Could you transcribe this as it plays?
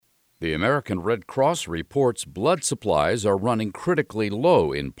The American Red Cross reports blood supplies are running critically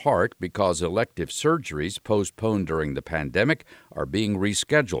low, in part because elective surgeries postponed during the pandemic are being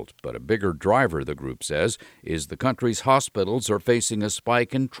rescheduled. But a bigger driver, the group says, is the country's hospitals are facing a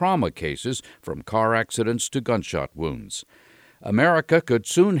spike in trauma cases, from car accidents to gunshot wounds. America could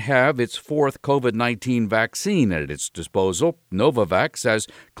soon have its fourth COVID-19 vaccine at its disposal. Novavax says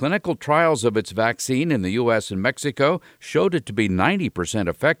clinical trials of its vaccine in the U.S. and Mexico showed it to be 90%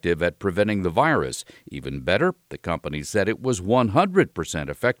 effective at preventing the virus. Even better, the company said it was 100%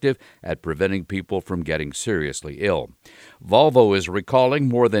 effective at preventing people from getting seriously ill. Volvo is recalling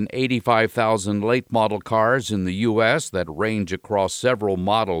more than 85,000 late-model cars in the U.S. that range across several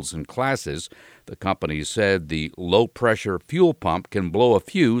models and classes. The company said the low-pressure fuel pump can blow a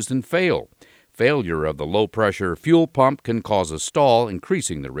fuse and fail. Failure of the low-pressure fuel pump can cause a stall,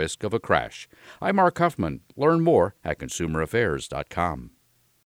 increasing the risk of a crash. I'm Mark Huffman. Learn more at ConsumerAffairs.com.